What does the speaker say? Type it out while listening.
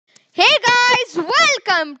Hey guys,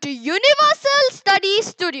 welcome to Universal Study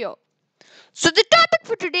Studio. So the topic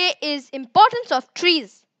for today is importance of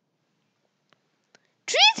trees.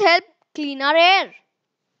 Trees help clean our air.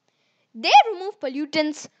 They remove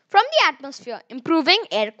pollutants from the atmosphere, improving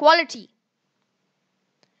air quality.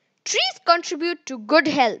 Trees contribute to good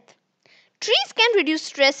health. Trees can reduce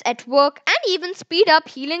stress at work and even speed up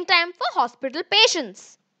healing time for hospital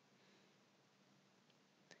patients.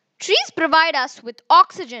 Trees provide us with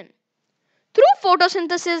oxygen. Through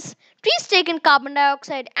photosynthesis, trees take in carbon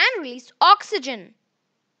dioxide and release oxygen.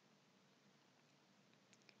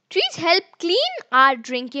 Trees help clean our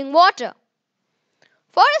drinking water.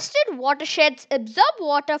 Forested watersheds absorb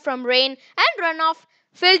water from rain and runoff,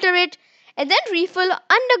 filter it, and then refill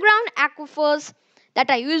underground aquifers that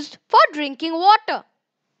are used for drinking water.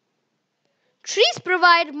 Trees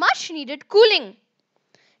provide much needed cooling.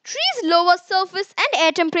 Trees lower surface and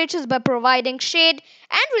air temperatures by providing shade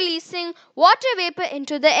and releasing water vapor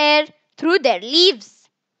into the air through their leaves.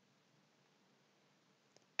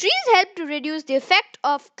 Trees help to reduce the effect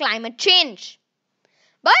of climate change.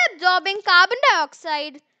 By absorbing carbon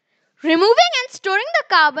dioxide, removing and storing the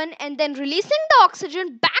carbon, and then releasing the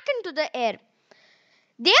oxygen back into the air,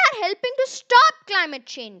 they are helping to stop climate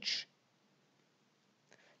change.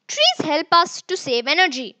 Trees help us to save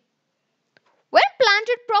energy. When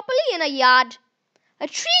planted properly in a yard, a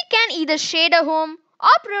tree can either shade a home or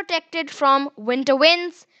protect it from winter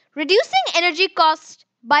winds, reducing energy costs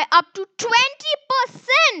by up to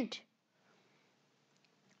 20%.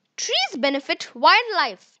 Trees benefit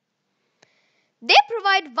wildlife. They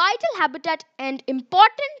provide vital habitat and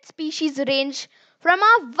important species range from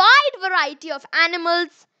a wide variety of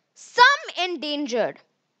animals, some endangered.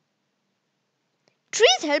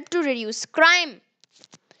 Trees help to reduce crime.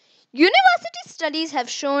 University studies have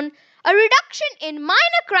shown a reduction in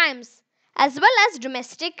minor crimes as well as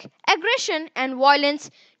domestic aggression and violence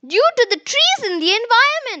due to the trees in the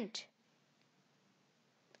environment.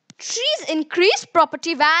 Trees increase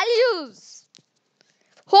property values.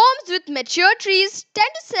 Homes with mature trees tend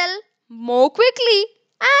to sell more quickly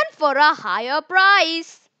and for a higher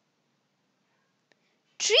price.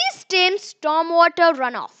 Trees tame stormwater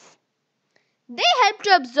runoff. They help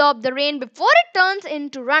to absorb the rain before it turns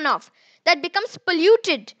into runoff that becomes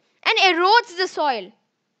polluted and erodes the soil.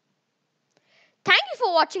 Thank you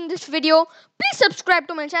for watching this video. Please subscribe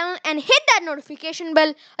to my channel and hit that notification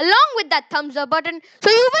bell along with that thumbs up button so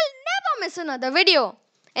you will never miss another video.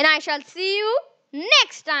 And I shall see you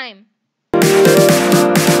next time.